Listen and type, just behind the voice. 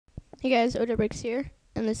Hey guys, oJaiiLbreaKz here,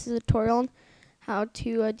 and this is a tutorial on how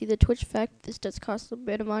to do the Twitch effect. This does cost a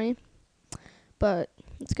bit of money, but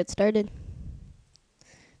let's get started.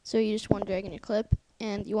 So you just want to drag in your clip,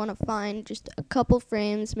 and you want to find just a couple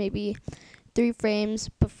frames, maybe 3 frames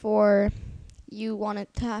before you want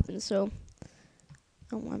it to happen. So,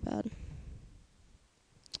 oh my bad.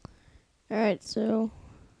 Alright, so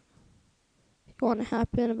you want to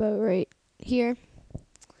happen about right here.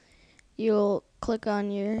 You'll click on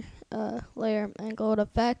your layer and go to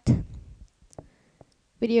Effect,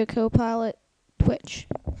 Video Copilot, Twitch.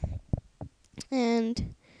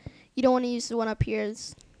 And you don't want to use the one up here,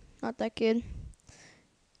 it's not that good.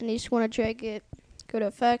 And you just want to drag it, go to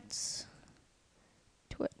Effects,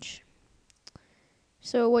 Twitch.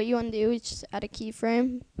 So what you want to do is just add a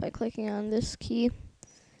keyframe by clicking on this key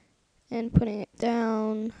and putting it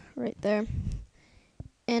down right there.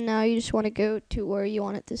 And now you just want to go to where you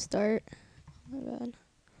want it to start. Oh my bad.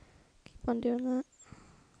 Keep on doing that.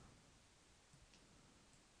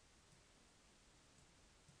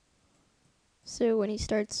 So when he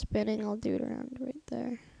starts spinning, I'll do it around right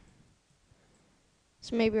there.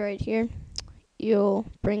 So maybe right here, you'll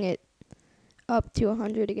bring it up to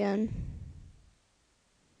 100 again.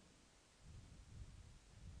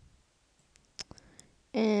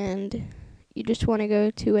 And you just want to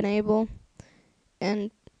go to enable,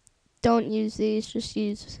 and don't use these, just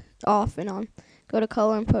use off and on. Go to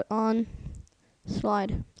color and put on,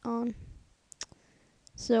 slide on.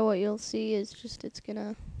 So what you'll see is just it's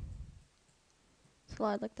gonna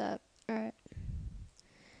slide like that. Alright.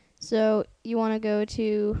 So you want to go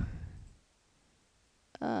to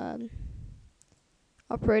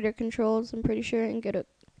operator controls, I'm pretty sure, and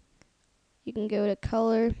you can go to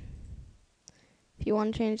color. If you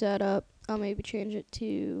want to change that up, I'll maybe change it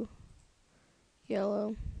to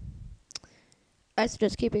yellow. I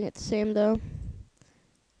suggest keeping it the same though.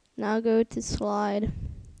 Now go to slide,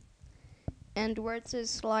 and where it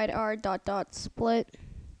says slide R ..split,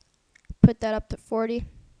 put that up to 40,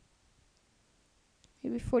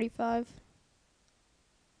 maybe 45.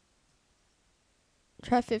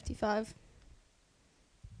 Try 55.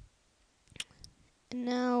 And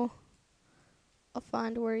now I'll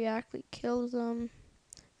find where he actually kills them.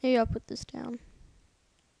 Maybe I'll put this down.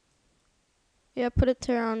 Yeah, put it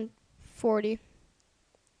to around 40.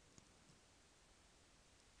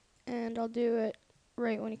 And I'll do it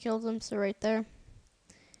right when he kills them, so right there.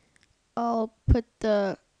 I'll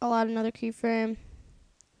add another keyframe.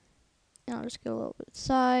 And I'll just go a little bit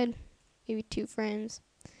side, maybe 2 frames.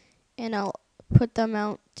 And I'll put them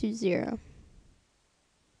out to 0.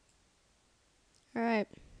 Alright.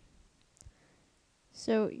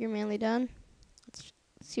 So you're mainly done. Let's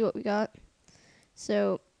see what we got.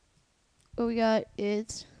 So what we got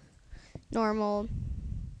is normal.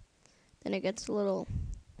 Then it gets a little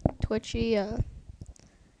twitchy.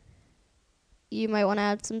 You might want to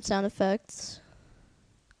add some sound effects.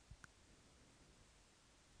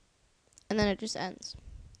 And then it just ends.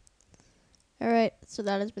 Alright, so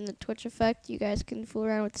that has been the Twitch effect. You guys can fool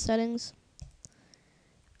around with the settings.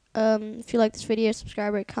 If you like this video,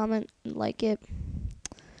 subscribe, rate, comment, and like it.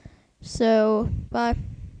 So, bye.